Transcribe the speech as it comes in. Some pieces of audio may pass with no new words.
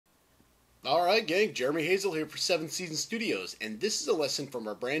Alright gang, Jeremy Hazel here for 7th Season Studios, and this is a lesson from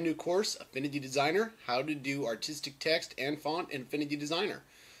our brand new course, Affinity Designer, how to do artistic text and font in Affinity Designer.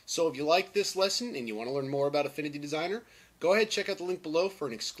 So if you like this lesson and you want to learn more about Affinity Designer, go ahead and check out the link below for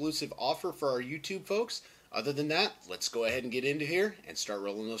an exclusive offer for our YouTube folks. Other than that, let's go ahead and get into here and start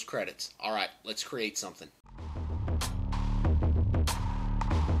rolling those credits. Alright, let's create something.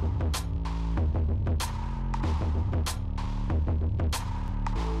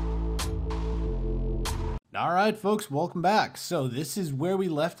 Alright folks, welcome back. So this is where we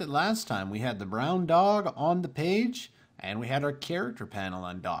left it last time. We had the brown dog on the page and we had our character panel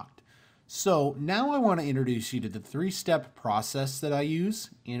undocked. So now I want to introduce you to the three-step process that I use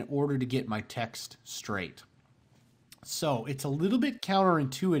in order to get my text straight. So it's a little bit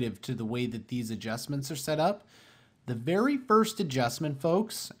counterintuitive to the way that these adjustments are set up. The very first adjustment,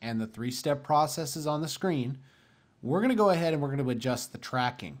 folks, and the three-step process is on the screen. We're going to go ahead and we're going to adjust the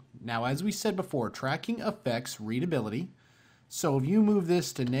tracking. Now, as we said before, tracking affects readability. So if you move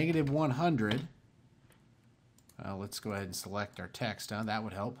this to -100, let's go ahead and select our text. That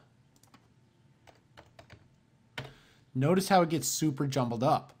would help. Notice how it gets super jumbled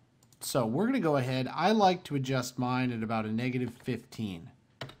up. So we're going to go ahead. I like to adjust mine at about a -15.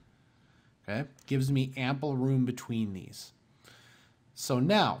 Okay, gives me ample room between these. So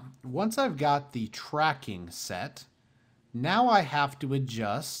now, once I've got the tracking set, now I have to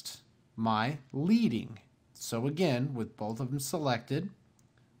adjust my leading. So again, with both of them selected,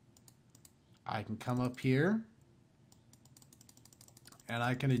 I can come up here and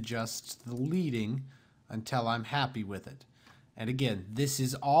I can adjust the leading until I'm happy with it. And again, this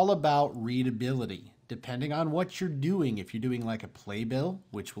is all about readability. Depending on what you're doing, if you're doing like a playbill,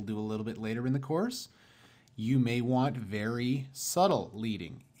 which we'll do a little bit later in the course, you may want very subtle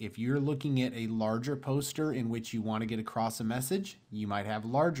leading. If you're looking at a larger poster in which you want to get across a message, you might have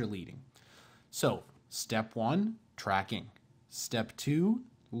larger leading. So, step 1, tracking. Step 2,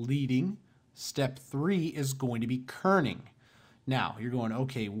 leading. Step 3 is going to be kerning. Now, you're going,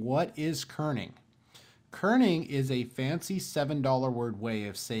 okay, what is kerning? Kerning is a fancy $7 word way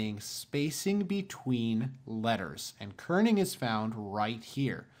of saying spacing between letters, and kerning is found right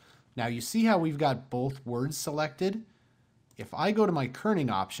here. Now you see how we've got both words selected? If I go to my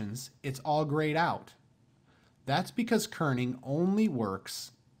kerning options, it's all grayed out. That's because kerning only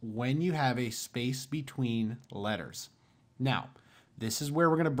works when you have a space between letters. Now, this is where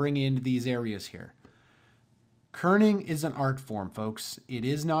we're going to bring in these areas here. Kerning is an art form, folks. It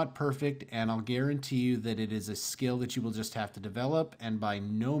is not perfect, and I'll guarantee you that it is a skill that you will just have to develop, and by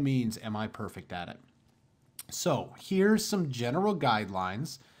no means am I perfect at it. So, here's some general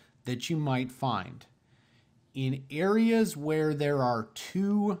guidelines that you might find. In areas where there are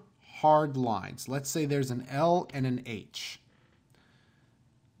two hard lines, let's say there's an L and an H,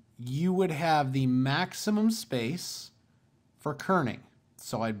 you would have the maximum space for kerning.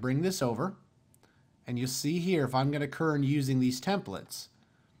 So I'd bring this over, and you'll see here, if I'm going to kern using these templates,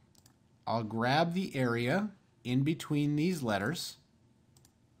 I'll grab the area in between these letters,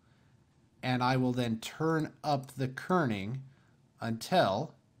 and I will then turn up the kerning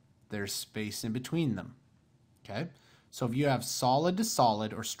until there's space in between them. Okay, so if you have solid to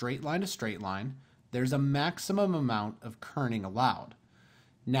solid or straight line to straight line, there's a maximum amount of kerning allowed.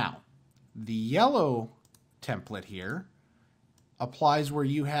 Now, the yellow template here applies where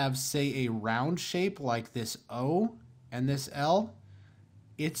you have, say, a round shape like this O and this L.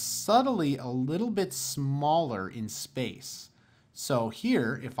 It's subtly a little bit smaller in space. So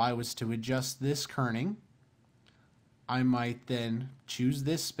here, if I was to adjust this kerning, I might then choose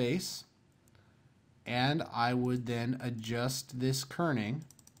this space, and I would then adjust this kerning,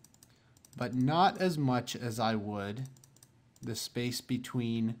 but not as much as I would the space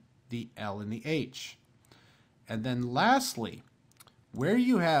between the L and the H. And then lastly, where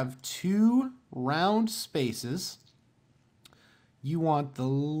you have two round spaces, you want the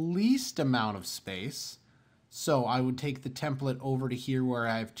least amount of space. So I would take the template over to here where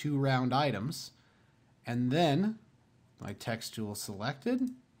I have two round items, and then my text tool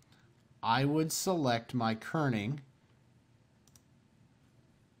selected, I would select my kerning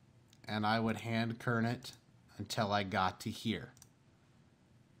and I would hand kern it until I got to here.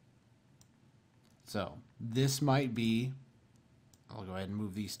 So this might be, I'll go ahead and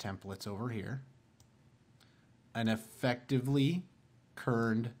move these templates over here, an effectively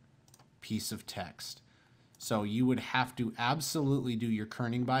kerned piece of text. So you would have to absolutely do your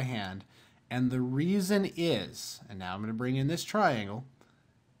kerning by hand. And the reason is, and now I'm going to bring in this triangle,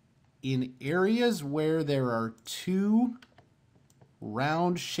 in areas where there are two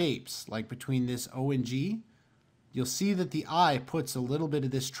round shapes, like between this O and G, you'll see that the I puts a little bit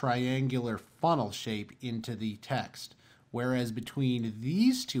of this triangular funnel shape into the text, whereas between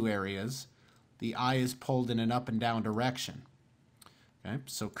these two areas, the I is pulled in an up and down direction. Okay?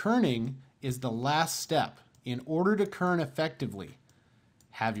 So kerning is the last step. In order to kern effectively,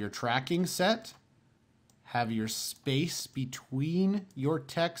 have your tracking set, have your space between your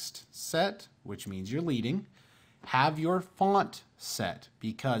text set, which means you're leading, have your font set,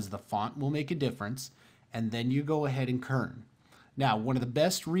 because the font will make a difference, and then you go ahead and kern. Now, one of the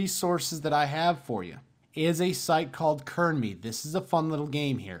best resources that I have for you is a site called Kern Me. This is a fun little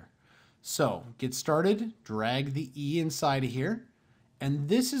game here. So, get started, drag the E inside of here, and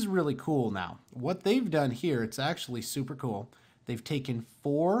this is really cool now. What they've done here, it's actually super cool. They've taken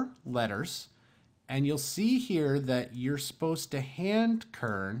 4 letters, and you'll see here that you're supposed to hand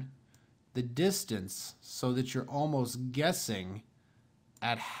kern the distance so that you're almost guessing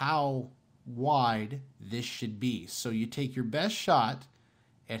at how wide this should be. So you take your best shot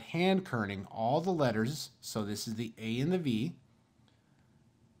at hand kerning all the letters. So this is the A and the V.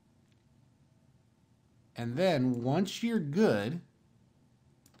 And then once you're good,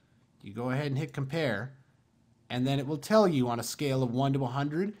 you go ahead and hit compare, and then it will tell you on a scale of 1 to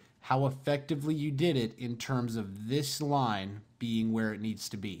 100 how effectively you did it in terms of this line being where it needs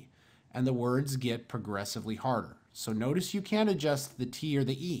to be. And the words get progressively harder. So notice you can't adjust the T or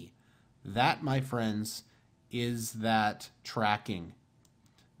the E. That, my friends, is that tracking.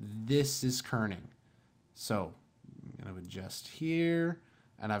 This is kerning. So I'm going to adjust here,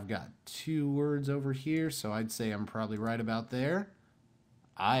 and I've got 2 words over here, so I'd say I'm probably right about there.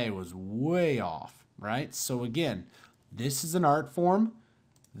 I was way off, right? So again, this is an art form.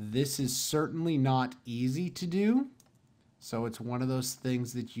 This is certainly not easy to do. So it's one of those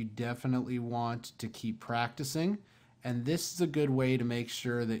things that you definitely want to keep practicing. And this is a good way to make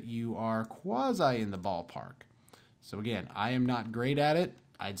sure that you are quasi in the ballpark. So again, I am not great at it.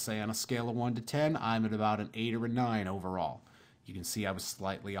 I'd say on a scale of 1 to 10, I'm at about an 8 or a 9 overall. You can see I was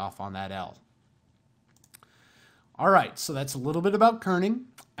slightly off on that L. All right, so that's a little bit about kerning,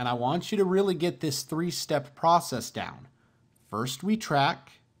 and I want you to really get this 3-step process down. First we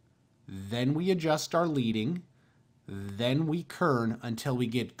track, then we adjust our leading, then we kern until we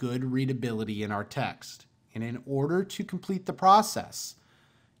get good readability in our text. And in order to complete the process,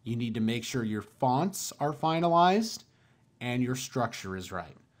 you need to make sure your fonts are finalized and your structure is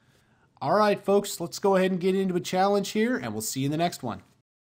right. All right, folks, let's go ahead and get into a challenge here, and we'll see you in the next one.